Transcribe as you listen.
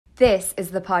This is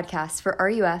the podcast for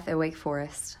RUF at Wake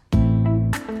Forest.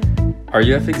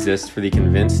 RUF exists for the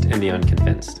convinced and the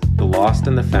unconvinced, the lost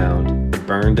and the found, the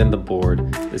burned and the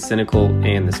bored, the cynical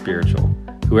and the spiritual.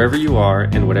 Whoever you are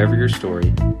and whatever your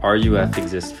story, RUF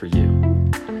exists for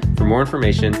you. For more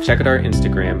information, check out our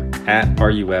Instagram at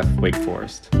RUF Wake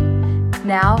Forest.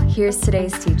 Now, here's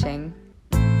today's teaching.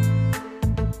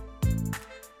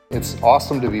 It's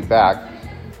awesome to be back.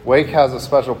 Wake has a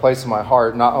special place in my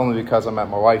heart, not only because I met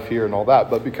my wife here and all that,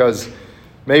 but because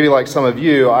maybe like some of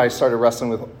you, I started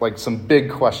wrestling with like some big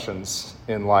questions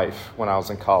in life when I was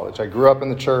in college. I grew up in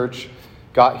the church,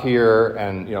 got here,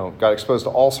 and got exposed to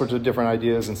all sorts of different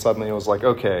ideas, and suddenly it was like,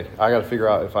 okay, I got to figure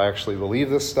out if I actually believe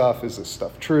this stuff. Is this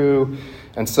stuff true?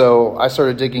 And so I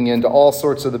started digging into all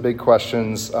sorts of the big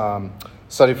questions.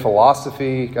 Studied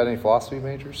philosophy. Got any philosophy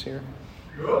majors here?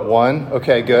 One.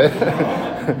 Okay, good.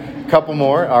 Couple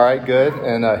more. All right, good.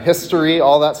 And history,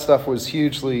 all that stuff was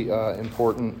hugely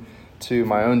important to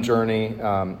my own journey.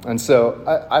 And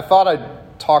so I thought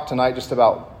I'd talk tonight just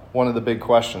about one of the big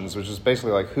questions, which is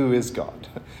basically like, who is God?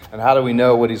 And how do we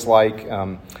know what he's like?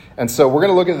 And so we're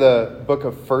going to look at the book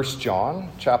of 1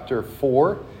 John, chapter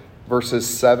 4, verses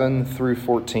 7 through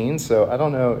 14. So I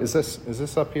don't know, is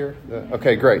this up here?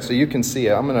 Okay, great. So you can see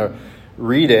it. I'm going to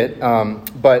read it.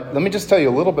 But let me just tell you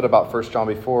a little bit about 1 John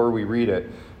before we read it.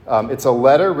 It's a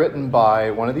letter written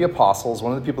by one of the apostles,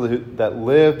 one of the people that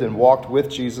lived and walked with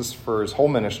Jesus for his whole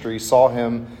ministry, saw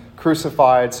him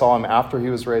crucified, saw him after he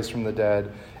was raised from the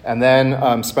dead, and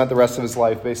then spent the rest of his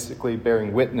life basically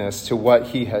bearing witness to what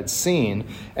he had seen.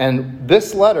 And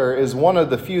this letter is one of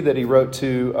the few that he wrote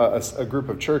to a group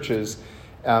of churches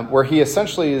where he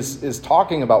essentially is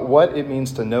talking about what it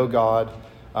means to know God,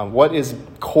 what is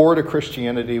core to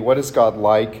Christianity, what is God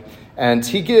like. And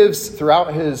he gives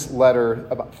throughout his letter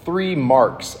about 3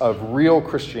 marks of real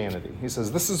Christianity. He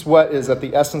says, this is what is at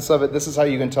the essence of it. This is how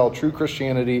you can tell true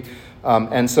Christianity.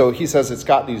 And so he says it's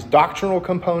got these doctrinal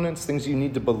components, things you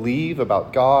need to believe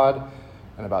about God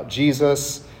and about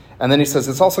Jesus. And then he says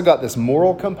it's also got this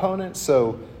moral component.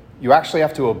 So you actually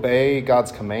have to obey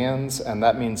God's commands. And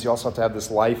that means you also have to have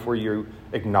this life where you're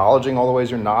acknowledging all the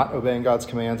ways you're not obeying God's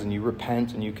commands, and you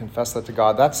repent and you confess that to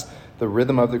God. That's the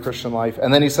rhythm of the Christian life.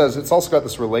 And then he says it's also got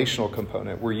this relational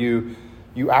component where you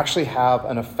actually have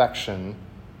an affection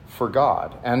for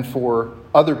God and for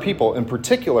other people, in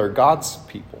particular God's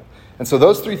people. And so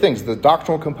those 3 things, the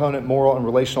doctrinal component, moral, and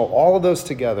relational, all of those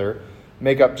together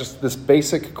make up just this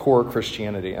basic core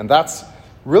Christianity. And that's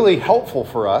really helpful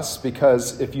for us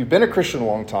because if you've been a Christian a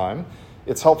long time,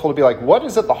 it's helpful to be like, what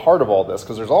is at the heart of all this?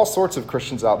 Because there's all sorts of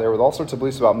Christians out there with all sorts of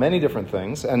beliefs about many different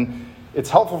things. And it's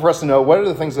helpful for us to know what are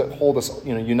the things that hold us,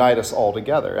 unite us all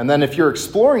together. And then if you're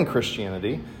exploring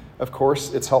Christianity, of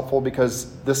course, it's helpful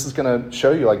because this is going to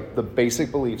show you like the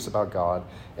basic beliefs about God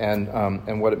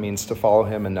and what it means to follow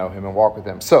him and know him and walk with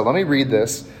him. So let me read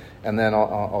this and then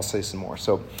I'll say some more.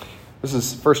 So this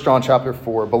is 1 John chapter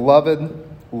 4. Beloved,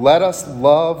 let us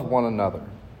love one another,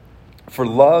 for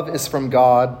love is from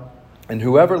God, and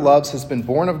whoever loves has been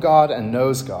born of God and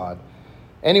knows God.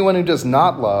 Anyone who does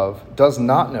not love does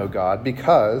not know God,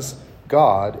 because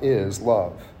God is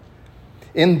love.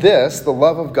 In this, the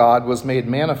love of God was made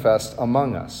manifest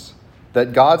among us,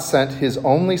 that God sent his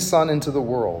only Son into the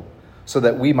world, so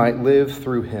that we might live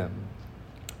through him.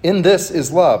 In this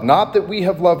is love, not that we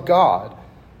have loved God,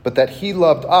 but that he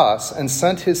loved us and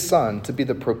sent his Son to be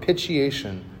the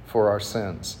propitiation for our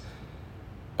sins.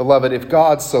 Beloved, if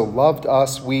God so loved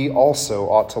us, we also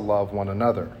ought to love one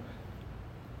another.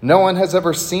 No one has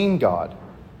ever seen God.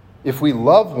 If we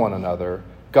love one another,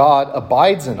 God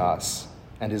abides in us,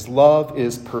 and his love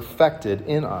is perfected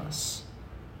in us.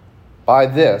 By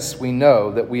this we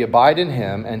know that we abide in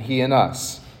him and he in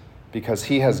us, because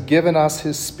he has given us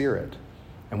his Spirit,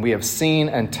 and we have seen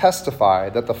and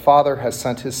testified that the Father has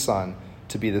sent his Son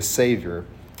to be the Savior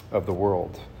of the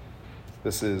world.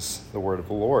 This is the word of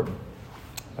the Lord.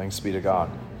 Thanks be to God.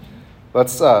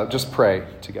 Let's just pray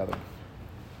together.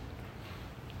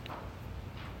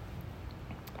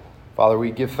 Father,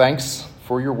 we give thanks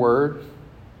for your word,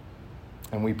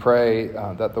 and we pray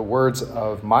that the words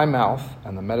of my mouth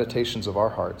and the meditations of our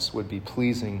hearts would be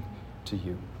pleasing to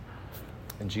you.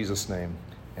 In Jesus' name,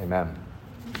 amen.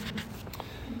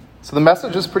 So the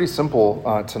message is pretty simple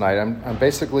tonight. I'm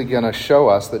basically going to show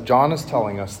us that John is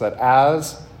telling us that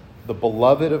as the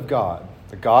beloved of God,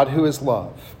 the God who is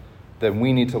love, then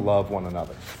we need to love one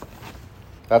another.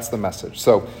 That's the message.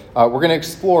 So we're going to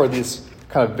explore these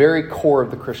kind of very core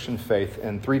of the Christian faith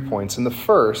in 3 points. And the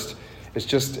first is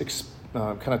just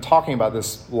kind of talking about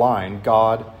this line,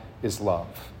 God is love.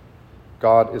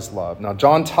 God is love. Now,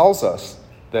 John tells us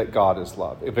that God is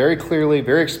love. Very clearly,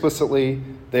 very explicitly,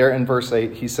 there in verse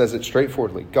 8, he says it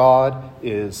straightforwardly. God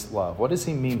is love. What does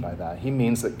he mean by that? He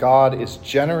means that God is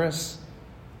generous.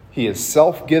 He is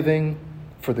self-giving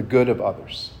for the good of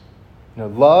others.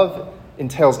 Love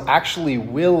entails actually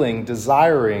willing,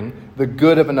 desiring the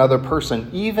good of another person,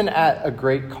 even at a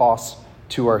great cost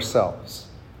to ourselves.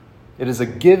 It is a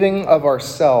giving of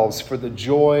ourselves for the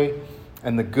joy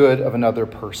and the good of another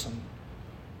person.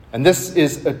 And this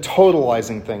is a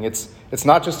totalizing thing. It's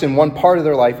not just in one part of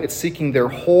their life. It's seeking their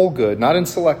whole good, not in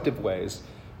selective ways,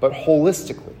 but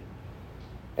holistically.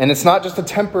 And it's not just a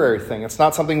temporary thing. It's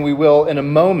not something we will in a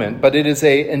moment, but it is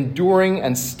a enduring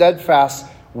and steadfast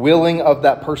willing of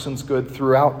that person's good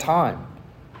throughout time.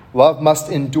 Love must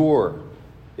endure.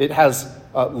 It has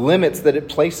limits that it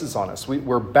places on us.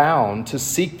 We're bound to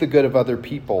seek the good of other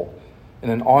people in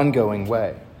an ongoing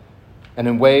way and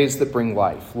in ways that bring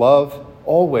life. Love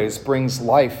always brings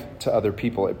life to other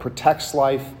people. It protects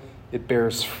life. It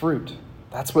bears fruit.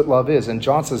 That's what love is. And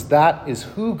John says that is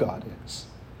who God is.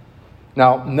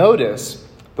 Now, notice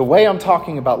the way I'm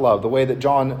talking about love, the way that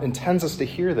John intends us to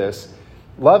hear this.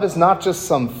 Love is not just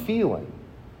some feeling.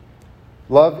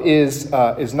 Love is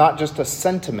not just a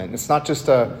sentiment. It's not just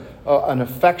an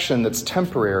affection that's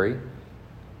temporary.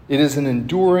 It is an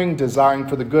enduring desiring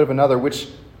for the good of another, which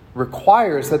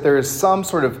requires that there is some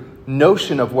sort of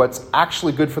notion of what's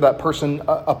actually good for that person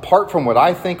apart from what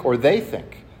I think or they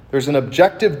think. There's an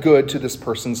objective good to this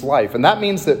person's life. And that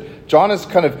means that John is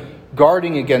kind of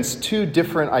guarding against two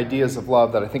different ideas of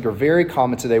love that I think are very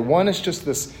common today. One is just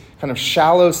this kind of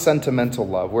shallow sentimental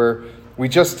love where we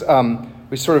just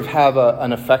we sort of have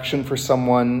an affection for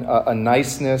someone, a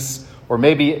niceness, or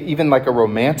maybe even like a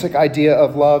romantic idea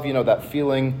of love, that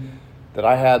feeling that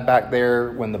I had back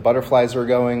there when the butterflies were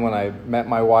going, when I met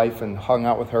my wife and hung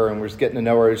out with her and was getting to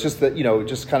know her. It's just that,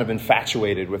 just kind of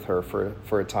infatuated with her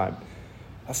for a time.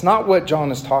 That's not what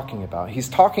John is talking about. He's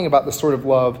talking about the sort of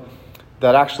love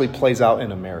that actually plays out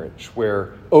in a marriage,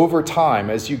 where over time,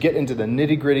 as you get into the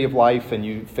nitty-gritty of life and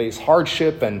you face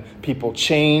hardship and people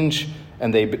change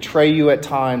and they betray you at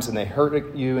times and they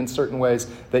hurt you in certain ways,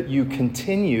 that you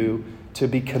continue to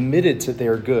be committed to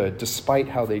their good despite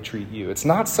how they treat you. It's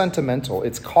not sentimental,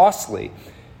 it's costly,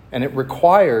 and it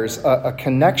requires a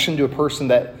connection to a person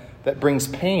that brings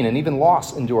pain and even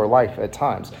loss into our life at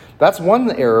times. That's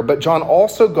one error, but John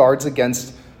also guards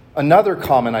against another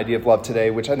common idea of love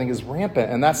today, which I think is rampant,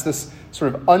 and that's this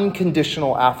sort of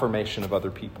unconditional affirmation of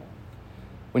other people.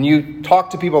 When you talk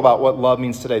to people about what love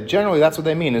means today, generally that's what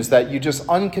they mean, is that you just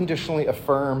unconditionally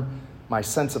affirm my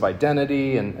sense of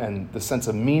identity and the sense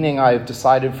of meaning I've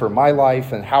decided for my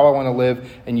life and how I want to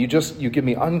live, and you give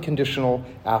me unconditional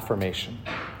affirmation.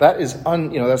 That is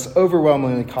that's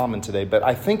overwhelmingly common today, but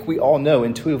I think we all know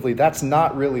intuitively that's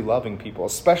not really loving people,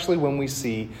 especially when we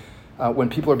see when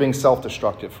people are being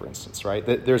self-destructive, for instance, right?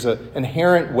 That there's an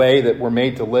inherent way that we're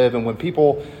made to live, and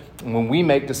when we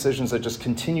make decisions that just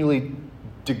continually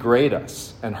degrade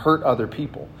us and hurt other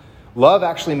people, love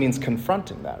actually means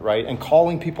confronting that, right? And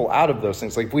calling people out of those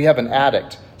things. Like if we have an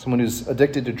addict, someone who's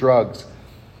addicted to drugs,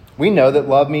 we know that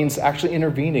love means actually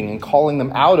intervening and calling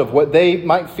them out of what they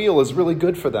might feel is really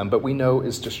good for them, but we know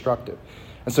is destructive.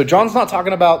 And so John's not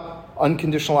talking about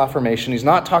unconditional affirmation. He's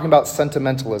not talking about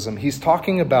sentimentalism. He's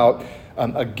talking about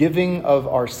a giving of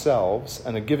ourselves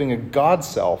and a giving of God's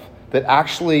self that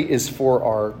actually is for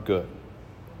our good.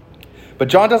 But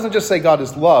John doesn't just say God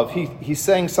is love. He's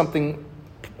saying something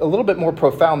a little bit more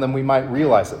profound than we might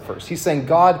realize at first. He's saying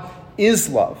God is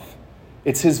love.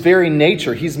 It's his very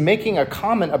nature. He's making a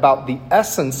comment about the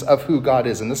essence of who God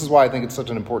is. And this is why I think it's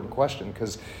such an important question,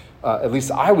 because at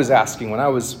least I was asking when I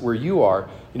was where you are,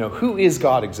 who is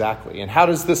God exactly? And how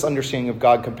does this understanding of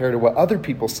God compare to what other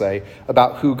people say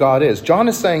about who God is? John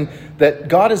is saying that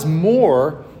God is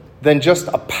more than just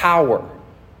a power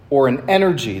or an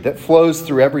energy that flows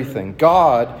through everything.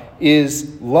 God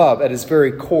is love at his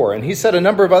very core. And he said a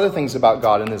number of other things about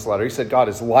God in this letter. He said God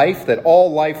is life, that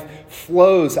all life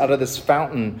flows out of this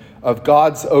fountain of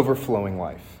God's overflowing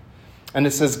life. And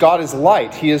it says God is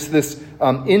light. He is this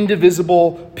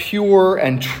indivisible, pure,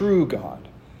 and true God.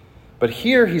 But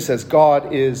here he says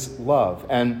God is love.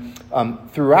 And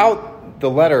throughout the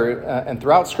letter and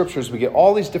throughout scriptures, we get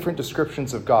all these different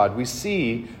descriptions of God. We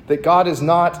see that God is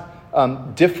not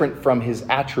different from his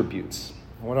attributes.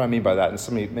 What do I mean by that?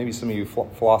 And maybe some of you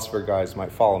philosopher guys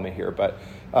might follow me here. But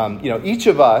each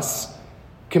of us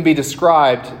can be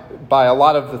described by a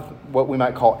lot of what we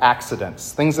might call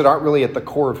accidents, things that aren't really at the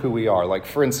core of who we are. Like,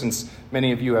 for instance,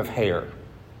 many of you have hair.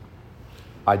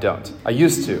 I don't. I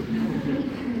used to.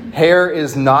 Hair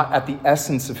is not at the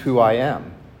essence of who I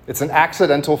am. It's an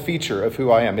accidental feature of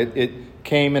who I am. It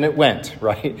came and it went,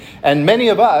 right? And many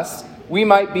of us, we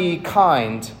might be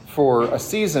kind for a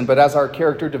season, but as our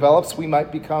character develops, we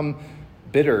might become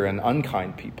bitter and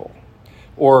unkind people.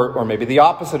 Or maybe the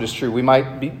opposite is true. We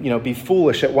might be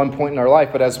foolish at one point in our life,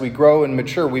 but as we grow and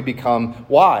mature, we become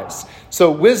wise. So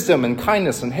wisdom and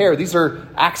kindness and hair, these are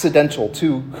accidental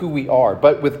to who we are.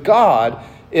 But with God,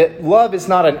 love is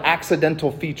not an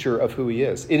accidental feature of who he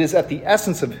is. It is at the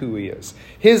essence of who he is.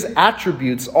 His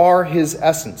attributes are his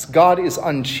essence. God is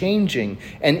unchanging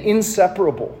and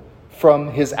inseparable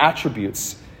from his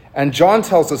attributes. And John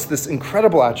tells us this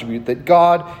incredible attribute that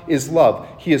God is love.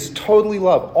 He is totally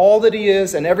love. All that he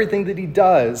is and everything that he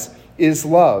does is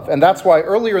love. And that's why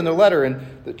earlier in the letter,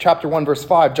 in chapter 1, verse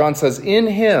 5, John says, in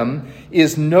him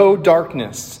is no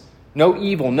darkness, no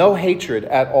evil, no hatred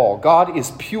at all. God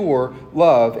is pure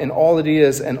love in all that he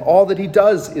is, and all that he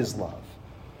does is love.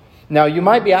 Now, you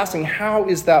might be asking, how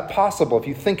is that possible? If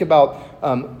you think about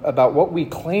what we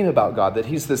claim about God, that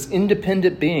he's this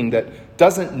independent being that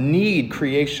doesn't need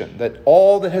creation, that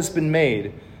all that has been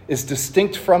made is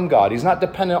distinct from God. He's not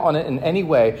dependent on it in any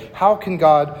way. How can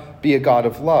God be a God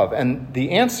of love? And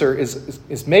the answer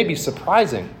is maybe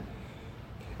surprising.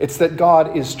 It's that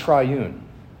God is triune.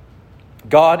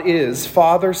 God is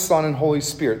Father, Son, and Holy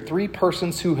Spirit, three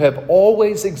persons who have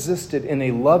always existed in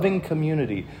a loving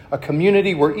community, a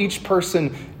community where each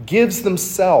person gives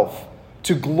themselves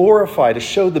to glorify, to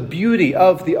show the beauty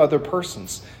of the other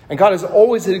persons. And God has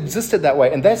always existed that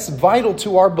way, and that's vital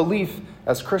to our belief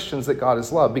as Christians that God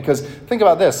is love. Because think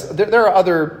about this, there are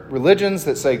other religions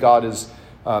that say God is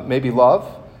maybe love,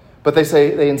 but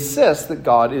they insist that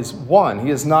God is one. He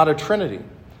is not a trinity.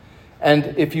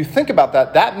 And if you think about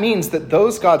that, that means that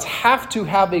those gods have to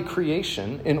have a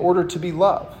creation in order to be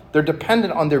love. They're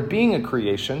dependent on there being a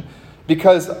creation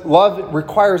because love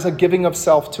requires a giving of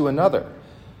self to another.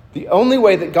 The only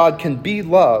way that God can be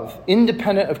love,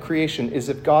 independent of creation, is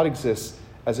if God exists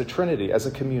as a trinity, as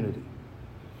a community.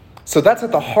 So that's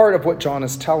at the heart of what John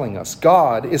is telling us.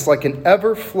 God is like an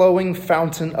ever-flowing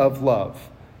fountain of love.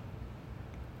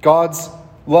 God's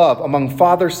love among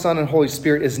Father, Son, and Holy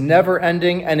Spirit is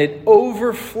never-ending, and it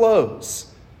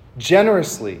overflows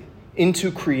generously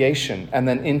into creation and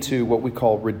then into what we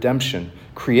call redemption.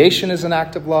 Creation is an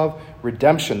act of love.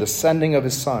 Redemption, the sending of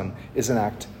his Son, is an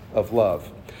act of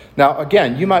love. Now,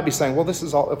 again, you might be saying, well, this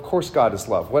is all, of course God is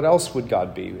love. What else would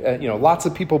God be? Lots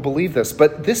of people believe this,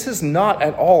 but this is not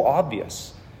at all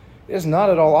obvious. It is not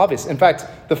at all obvious. In fact,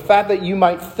 the fact that you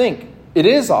might think it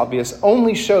is obvious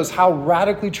only shows how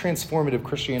radically transformative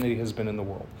Christianity has been in the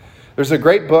world. There's a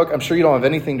great book. I'm sure you don't have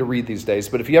anything to read these days,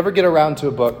 but if you ever get around to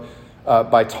a book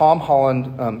by Tom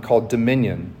Holland called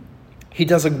Dominion, he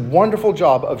does a wonderful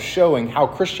job of showing how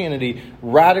Christianity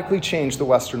radically changed the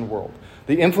Western world.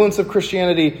 The influence of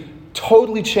Christianity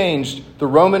totally changed the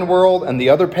Roman world and the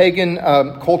other pagan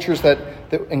cultures that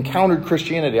encountered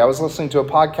Christianity. I was listening to a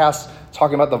podcast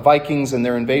talking about the Vikings and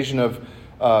their invasion of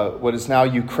what is now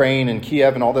Ukraine and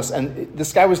Kiev and all this. And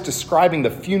this guy was describing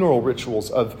the funeral rituals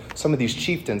of some of these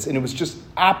chieftains, and it was just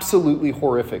absolutely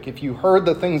horrific. If you heard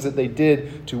the things that they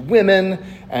did to women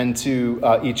and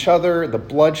to each other, the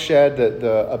bloodshed,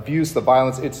 the abuse, the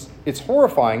violence, it's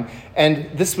horrifying. And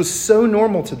this was so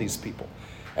normal to these people.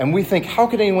 And we think, how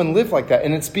could anyone live like that?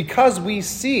 And it's because we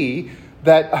see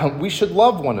that we should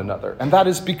love one another. And that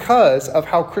is because of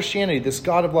how Christianity, this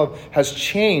God of love, has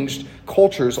changed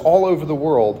cultures all over the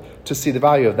world to see the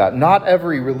value of that. Not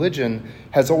every religion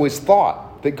has always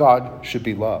thought that God should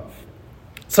be love.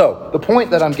 So the point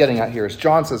that I'm getting at here is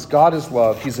John says God is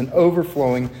love. He's an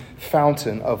overflowing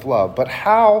fountain of love. But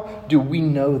how do we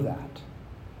know that?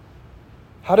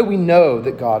 How do we know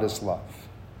that God is love?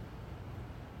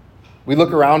 We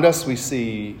look around us, we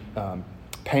see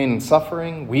pain and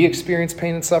suffering. We experience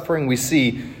pain and suffering. We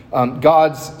see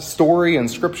God's story in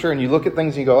Scripture, and you look at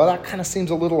things and you go, oh, that kind of seems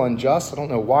a little unjust. I don't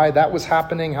know why that was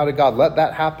happening. How did God let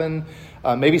that happen?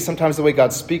 Maybe sometimes the way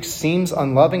God speaks seems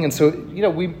unloving, and so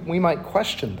we might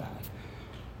question that.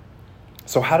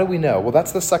 So how do we know? Well,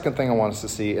 that's the second thing I want us to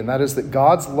see, and that is that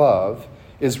God's love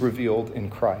is revealed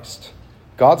in Christ.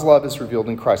 God's love is revealed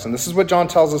in Christ. And this is what John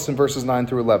tells us in verses 9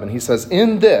 through 11. He says,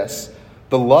 in this,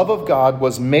 the love of God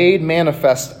was made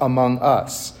manifest among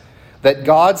us, that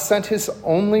God sent his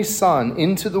only Son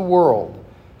into the world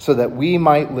so that we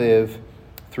might live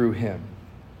through him.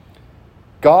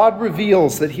 God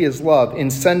reveals that he is love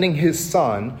in sending his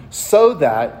Son so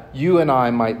that you and I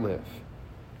might live.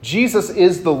 Jesus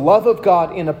is the love of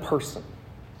God in a person.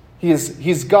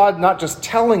 He's God not just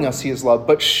telling us he is love,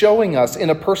 but showing us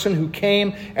in a person who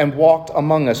came and walked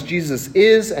among us. Jesus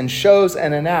is and shows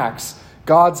and enacts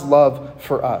God's love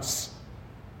for us.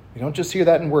 We don't just hear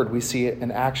that in word, we see it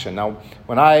in action. Now,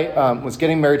 when I was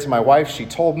getting married to my wife, she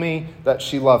told me that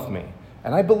she loved me.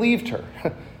 And I believed her.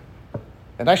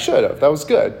 And I should have. That was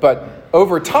good. But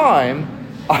over time,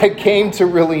 I came to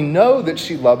really know that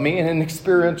she loved me in an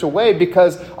experiential way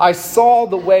because I saw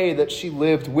the way that she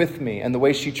lived with me and the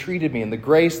way she treated me and the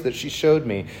grace that she showed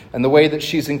me and the way that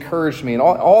she's encouraged me and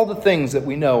all the things that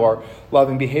we know are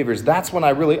loving behaviors. That's when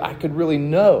I could really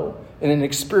know in an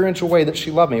experiential way that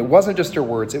she loved me. It wasn't just her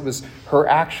words, it was her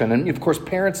action. And of course,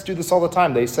 parents do this all the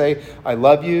time. They say, I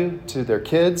love you to their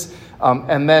kids.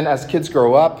 And then as kids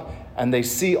grow up, and they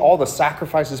see all the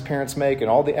sacrifices parents make and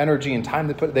all the energy and time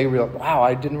they put, they realize, wow,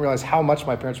 I didn't realize how much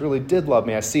my parents really did love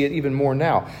me. I see it even more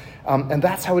now. And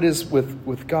that's how it is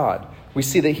with God. We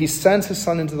see that he sends his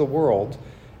son into the world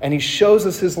and he shows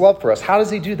us his love for us. How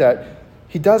does he do that?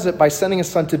 He does it by sending his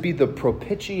son to be the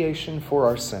propitiation for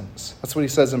our sins. That's what he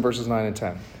says in verses 9 and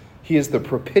 10. He is the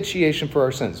propitiation for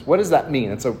our sins. What does that mean?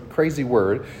 It's a crazy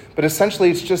word, but essentially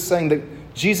it's just saying that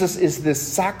Jesus is this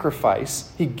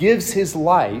sacrifice. He gives his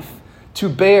life to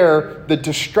bear the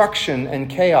destruction and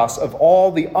chaos of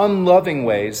all the unloving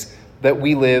ways that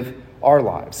we live our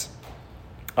lives.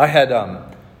 I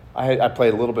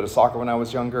played a little bit of soccer when I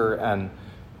was younger, and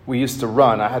we used to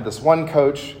run. I had this one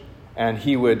coach, and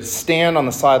he would stand on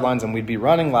the sidelines, and we'd be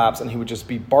running laps, and he would just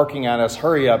be barking at us,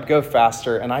 hurry up, go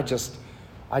faster. And I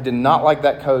did not like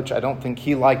that coach. I don't think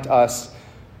he liked us.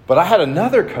 But I had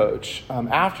another coach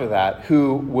after that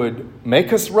who would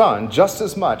make us run just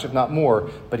as much, if not more,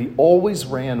 but he always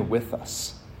ran with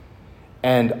us.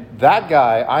 And that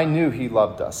guy, I knew he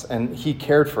loved us and he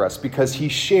cared for us because he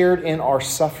shared in our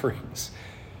sufferings.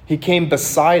 He came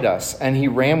beside us and he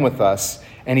ran with us,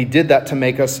 and he did that to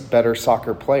make us better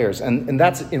soccer players. And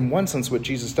that's in one sense what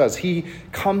Jesus does. He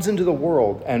comes into the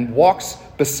world and walks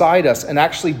beside us and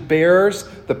actually bears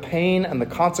the pain and the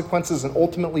consequences and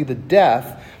ultimately the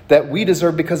death that we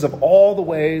deserve because of all the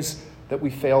ways that we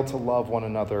fail to love one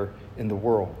another in the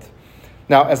world.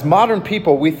 Now, as modern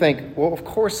people, we think, well, of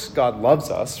course God loves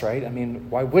us, right? I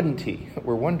mean, why wouldn't he?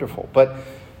 We're wonderful. But,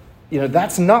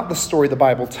 that's not the story the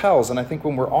Bible tells. And I think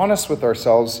when we're honest with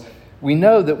ourselves, we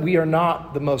know that we are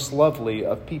not the most lovely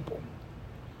of people.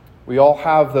 We all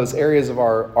have those areas of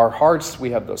our hearts.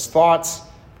 We have those thoughts.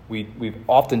 We've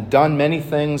often done many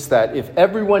things that if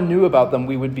everyone knew about them,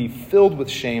 we would be filled with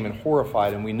shame and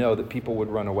horrified, and we know that people would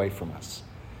run away from us.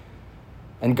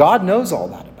 And God knows all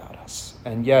that about us,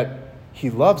 and yet he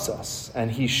loves us,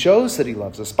 and he shows that he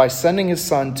loves us by sending his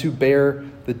son to bear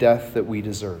the death that we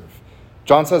deserve.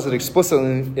 John says it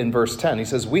explicitly in verse 10. He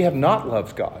says, we have not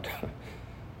loved God.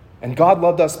 And God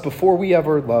loved us before we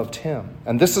ever loved him.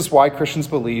 And this is why Christians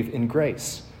believe in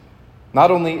grace. Not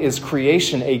only is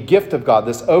creation a gift of God,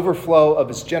 this overflow of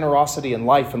his generosity and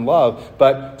life and love,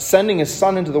 but sending his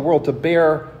son into the world to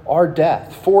bear our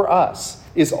death for us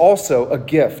is also a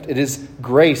gift. It is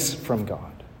grace from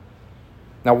God.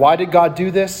 Now, why did God do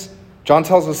this? John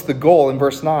tells us the goal in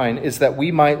verse 9 is that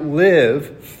we might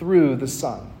live through the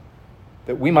Son.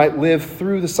 That we might live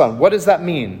through the Son. What does that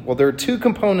mean? Well, there are two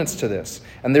components to this,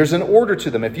 and there's an order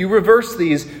to them. If you reverse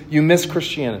these, you miss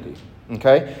Christianity.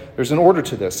 Okay? There's an order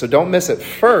to this, so don't miss it.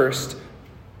 First,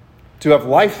 to have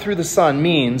life through the Son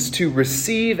means to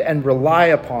receive and rely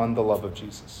upon the love of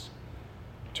Jesus.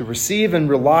 To receive and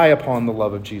rely upon the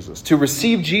love of Jesus. To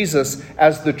receive Jesus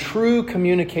as the true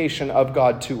communication of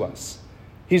God to us.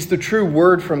 He's the true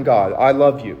word from God. I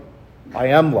love you. I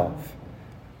am love.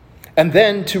 And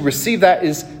then to receive that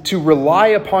is to rely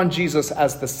upon Jesus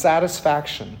as the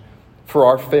satisfaction for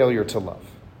our failure to love.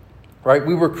 Right?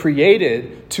 We were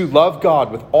created to love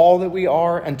God with all that we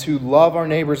are and to love our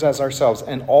neighbors as ourselves.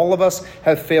 And all of us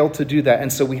have failed to do that.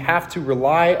 And so we have to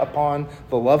rely upon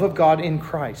the love of God in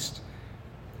Christ,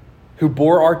 who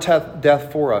bore our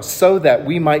death for us so that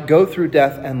we might go through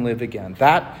death and live again.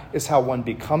 That is how one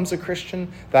becomes a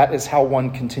Christian. That is how one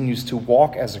continues to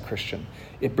walk as a Christian.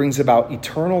 It brings about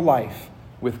eternal life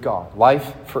with God,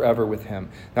 life forever with him.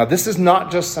 Now, this is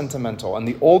not just sentimental. And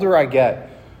the older I get,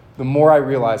 the more I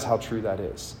realize how true that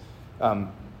is.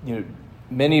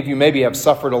 Many of you maybe have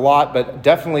suffered a lot, but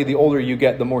definitely the older you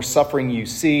get, the more suffering you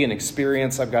see and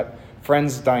experience. I've got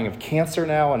friends dying of cancer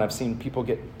now, and I've seen people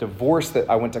get divorced that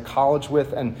I went to college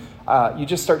with, and you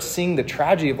just start seeing the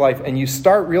tragedy of life, and you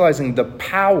start realizing the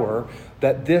power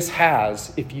that this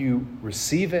has if you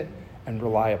receive it and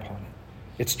rely upon it.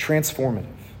 It's transformative.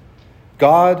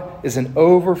 God is an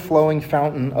overflowing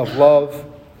fountain of love,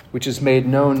 which is made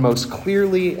known most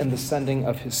clearly in the sending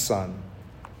of his Son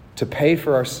to pay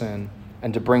for our sin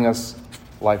and to bring us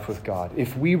life with God.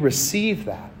 If we receive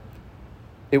that,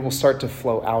 it will start to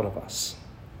flow out of us.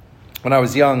 When I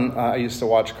was young, I used to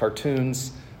watch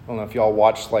cartoons I don't know if y'all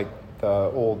watched like the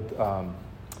old,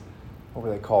 what were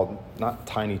they called? Not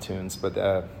Tiny Toons, but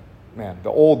the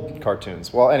old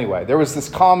cartoons. Well, anyway, there was this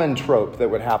common trope that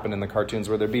would happen in the cartoons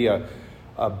where there'd be a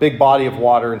big body of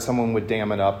water and someone would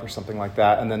dam it up or something like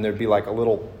that, and then there'd be like a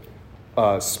little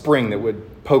spring that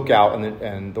would poke out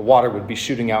and the water would be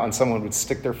shooting out and someone would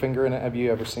stick their finger in it. Have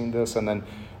you ever seen this? And then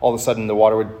all of a sudden the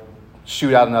water would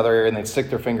shoot out another area and they'd stick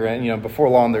their finger in it. Before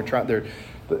long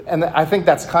and I think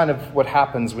that's kind of what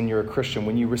happens when you're a Christian.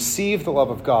 When you receive the love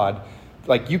of God,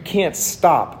 like you can't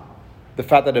stop the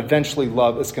fact that eventually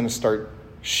love is going to start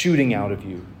shooting out of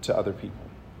you to other people.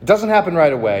 It doesn't happen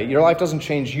right away. Your life doesn't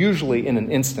change usually in an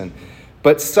instant.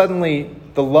 But suddenly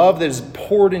the love that is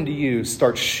poured into you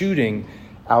starts shooting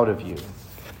out of you.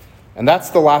 And that's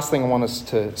the last thing I want us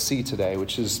to see today,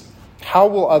 which is how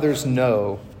will others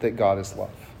know that God is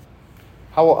love?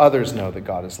 How will others know that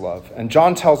God is love? And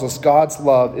John tells us God's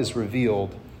love is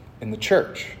revealed in the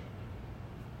church,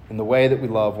 in the way that we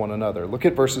love one another. Look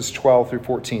at verses 12 through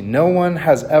 14. No one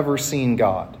has ever seen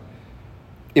God.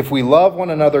 If we love one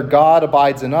another, God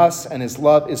abides in us, and his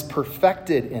love is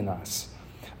perfected in us.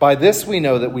 By this we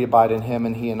know that we abide in him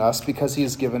and he in us, because he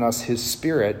has given us his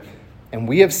Spirit. And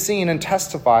we have seen and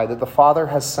testify that the Father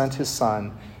has sent his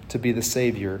Son to be the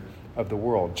Savior of the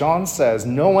world. John says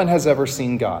no one has ever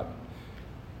seen God.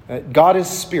 God is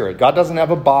spirit. God doesn't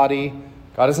have a body.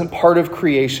 God isn't part of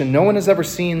creation. No one has ever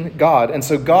seen God. And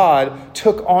so God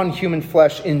took on human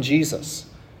flesh in Jesus.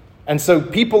 And so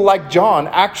people like John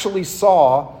actually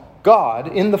saw God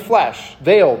in the flesh,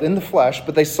 veiled in the flesh,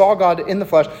 but they saw God in the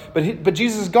flesh. But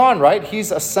Jesus is gone, right?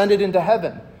 He's ascended into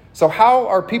heaven. So how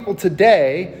are people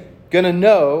today going to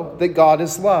know that God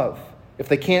is love if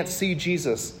they can't see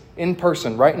Jesus in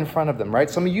person, right in front of them, right?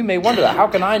 Some of you may wonder that. How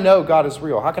can I know God is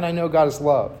real? How can I know God is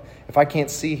love if I can't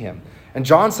see him? And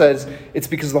John says it's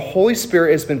because the Holy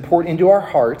Spirit has been poured into our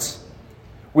hearts,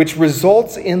 which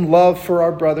results in love for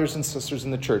our brothers and sisters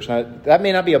in the church. Now, that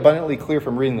may not be abundantly clear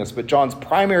from reading this, but John's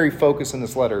primary focus in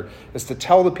this letter is to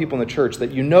tell the people in the church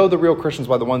that you know the real Christians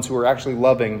by the ones who are actually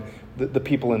loving the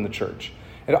people in the church.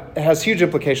 It has huge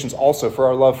implications also for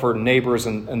our love for neighbors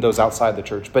and those outside the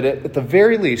church. But at the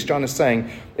very least, John is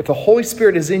saying, if the Holy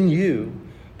Spirit is in you,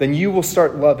 then you will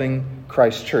start loving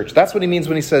Christ's church. That's what he means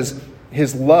when he says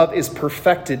his love is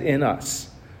perfected in us.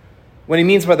 What he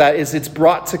means by that is it's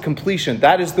brought to completion.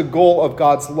 That is the goal of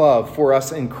God's love for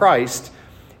us in Christ,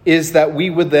 is that we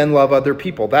would then love other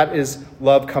people. That is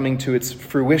love coming to its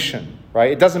fruition,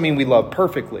 right? It doesn't mean we love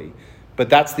perfectly, but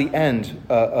that's the end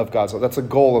of God's love. That's a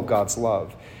goal of God's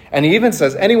love. And he even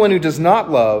says anyone who does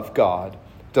not love God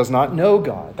does not know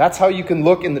God. That's how you can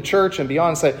look in the church and beyond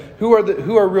and say, who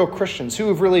are real Christians? Who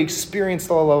have really experienced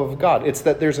the love of God? It's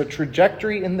that there's a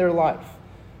trajectory in their life.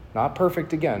 Not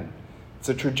perfect again. It's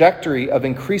a trajectory of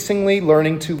increasingly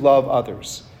learning to love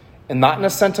others. And not in a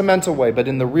sentimental way, but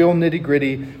in the real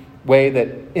nitty-gritty way that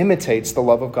imitates the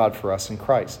love of God for us in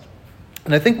Christ.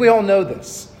 And I think we all know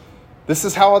this. This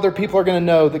is how other people are going to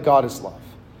know that God is love.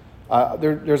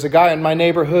 There's a guy in my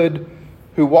neighborhood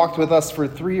who walked with us for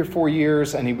 3 or 4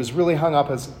 years, and he was really hung up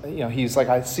as, he's like,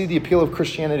 I see the appeal of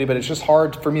Christianity, but it's just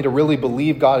hard for me to really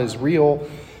believe God is real.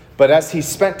 But as he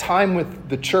spent time with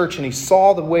the church and he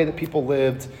saw the way that people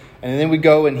lived, and then we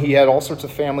go and he had all sorts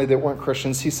of family that weren't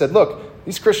Christians, he said, look,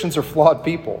 these Christians are flawed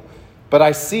people, but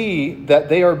I see that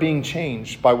they are being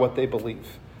changed by what they believe.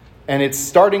 And it's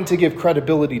starting to give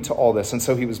credibility to all this. And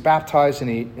so he was baptized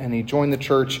and he joined the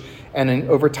church. And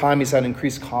over time, he's had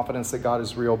increased confidence that God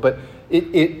is real. But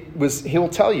he will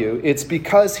tell you, it's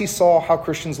because he saw how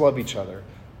Christians love each other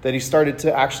that he started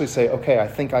to actually say, okay, I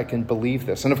think I can believe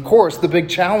this. And of course, the big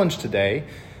challenge today,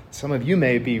 some of you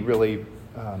may be really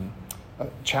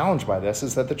challenged by this,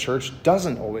 is that the church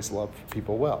doesn't always love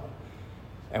people well.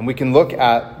 And we can look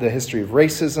at the history of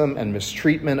racism and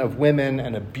mistreatment of women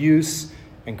and abuse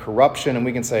and corruption, and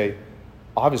we can say,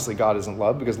 obviously God isn't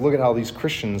love, because look at how these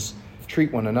Christians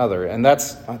treat one another. And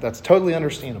that's totally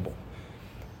understandable.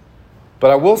 But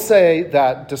I will say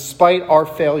that despite our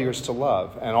failures to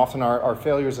love, and often our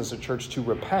failures as a church to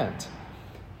repent,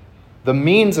 the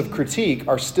means of critique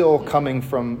are still coming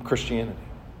from Christianity.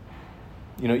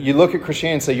 You look at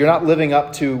Christianity and say, you're not living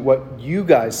up to what you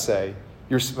guys say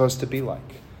you're supposed to be like.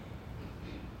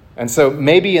 And so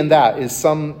maybe in that is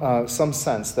some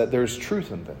sense that there's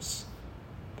truth in this,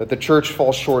 that the church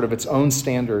falls short of its own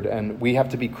standard and we have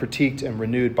to be critiqued and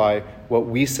renewed by what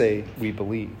we say we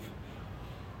believe.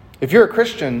 If you're a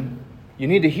Christian, you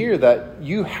need to hear that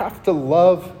you have to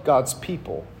love God's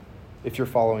people if you're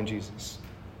following Jesus.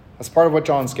 That's part of what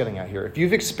John's getting at here. If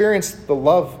you've experienced the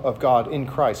love of God in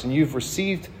Christ and you've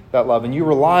received that love and you're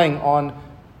relying on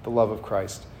the love of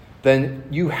Christ, then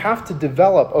you have to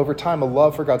develop over time a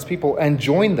love for God's people and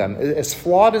join them, as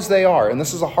flawed as they are. And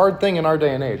this is a hard thing in our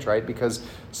day and age, right? Because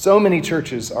so many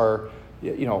churches are,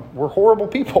 we're horrible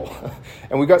people.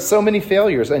 And we've got so many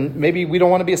failures. And maybe we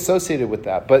don't want to be associated with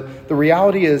that. But the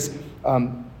reality is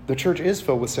the church is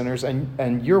filled with sinners,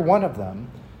 and you're one of them.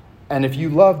 And if you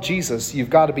love Jesus, you've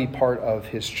got to be part of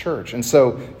his church. And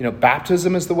so,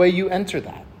 baptism is the way you enter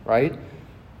that, right?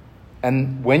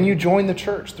 And when you join the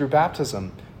church through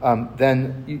baptism,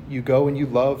 then you go and you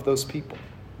love those people,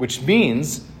 which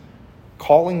means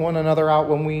calling one another out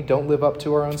when we don't live up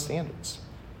to our own standards.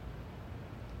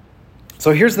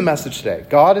 So here's the message today.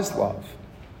 God is love.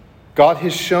 God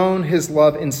has shown his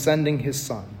love in sending his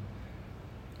Son.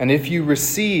 And if you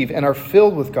receive and are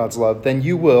filled with God's love, then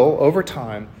you will, over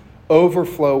time,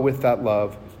 overflow with that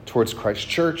love towards Christ's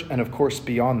church and, of course,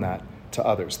 beyond that to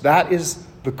others. That is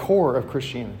the core of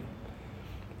Christianity.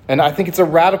 And I think it's a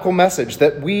radical message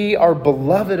that we are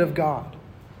beloved of God,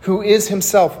 who is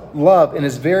himself love in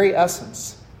his very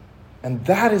essence. And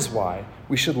that is why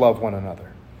we should love one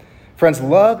another. Friends,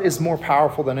 love is more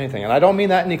powerful than anything. And I don't mean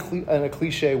that in a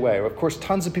cliche way. Of course,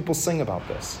 tons of people sing about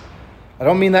this. I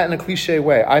don't mean that in a cliche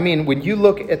way. I mean, when you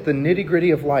look at the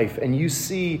nitty-gritty of life and you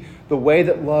see the way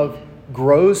that love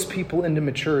grows people into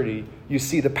maturity, you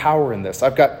see the power in this.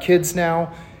 I've got kids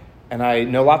now, and I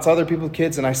know lots of other people with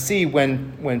kids, and I see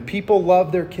when people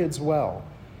love their kids well,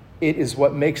 it is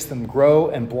what makes them grow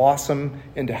and blossom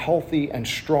into healthy and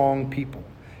strong people.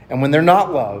 And when they're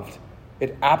not loved,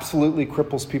 it absolutely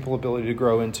cripples people's ability to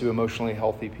grow into emotionally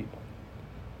healthy people.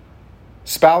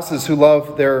 Spouses who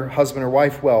love their husband or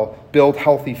wife well build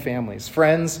healthy families.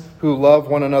 Friends who love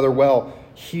one another well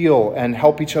heal and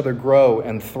help each other grow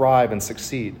and thrive and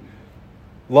succeed.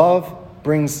 Love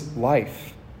brings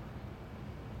life.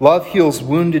 Love heals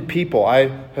wounded people. I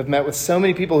have met with so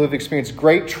many people who have experienced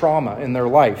great trauma in their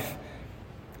life.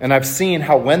 And I've seen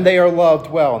how when they are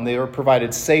loved well and they are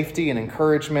provided safety and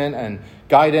encouragement and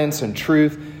guidance and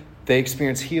truth, they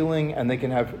experience healing and they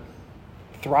can have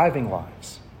thriving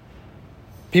lives.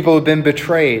 People who have been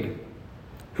betrayed,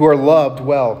 who are loved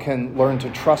well, can learn to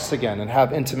trust again and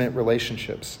have intimate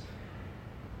relationships.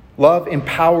 Love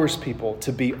empowers people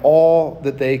to be all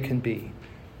that they can be.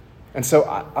 And so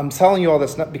I'm telling you all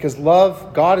this not because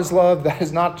love, God is love, that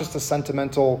is not just a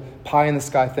sentimental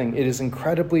pie-in-the-sky thing. It is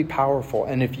incredibly powerful.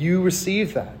 And if you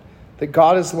receive that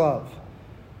God is love,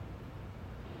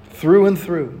 through and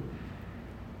through,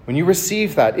 when you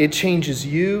receive that, it changes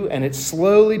you and it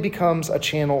slowly becomes a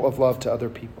channel of love to other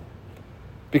people.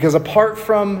 Because apart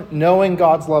from knowing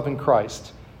God's love in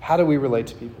Christ, how do we relate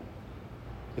to people?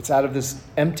 It's out of this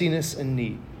emptiness and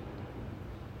need.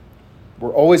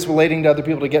 We're always relating to other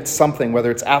people to get something, whether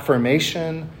it's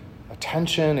affirmation,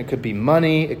 attention, it could be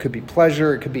money, it could be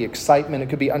pleasure, it could be excitement, it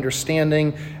could be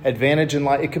understanding, advantage in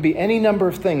life, it could be any number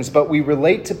of things, but we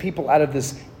relate to people out of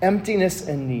this emptiness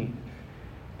and need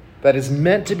that is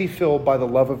meant to be filled by the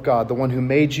love of God, the one who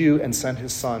made you and sent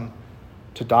his Son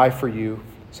to die for you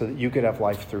so that you could have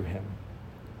life through him.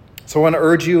 So I want to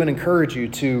urge you and encourage you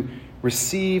to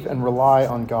receive and rely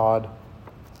on God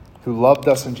who loved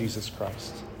us in Jesus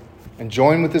Christ and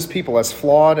join with his people, as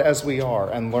flawed as we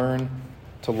are, and learn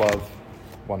to love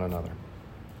one another.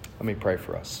 Let me pray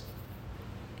for us.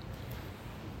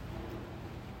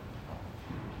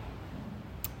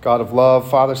 God of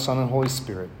love, Father, Son, and Holy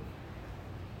Spirit,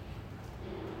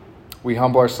 we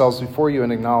humble ourselves before you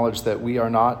and acknowledge that we are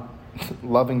not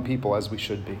loving people as we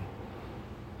should be.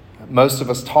 Most of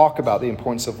us talk about the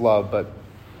importance of love, but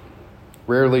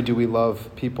rarely do we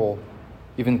love people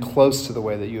even close to the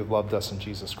way that you have loved us in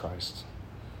Jesus Christ.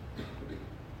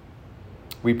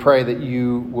 We pray that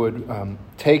you would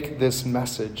take this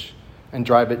message and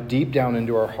drive it deep down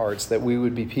into our hearts, that we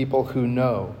would be people who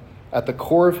know at the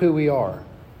core of who we are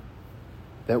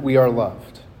that we are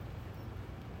loved,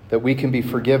 that we can be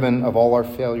forgiven of all our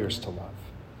failures to love,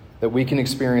 that we can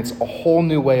experience a whole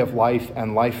new way of life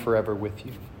and life forever with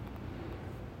you.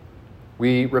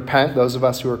 We repent, those of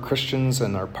us who are Christians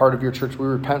and are part of your church, we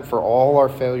repent for all our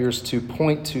failures to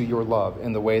point to your love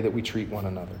in the way that we treat one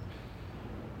another.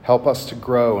 Help us to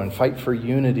grow and fight for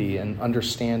unity and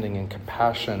understanding and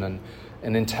compassion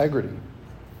and integrity.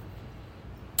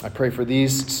 I pray for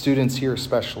these students here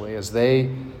especially as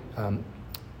they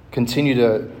continue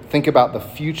to think about the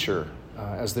future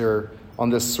as they're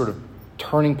on this sort of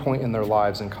turning point in their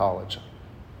lives in college.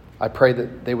 I pray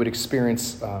that they would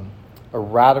experience a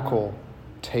radical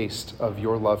taste of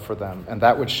your love for them, and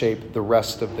that would shape the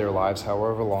rest of their lives,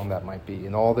 however long that might be,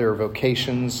 in all their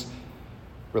vocations,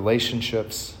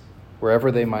 relationships,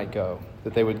 wherever they might go,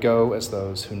 that they would go as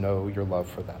those who know your love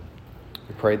for them.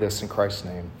 We pray this in Christ's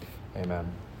name.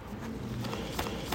 Amen.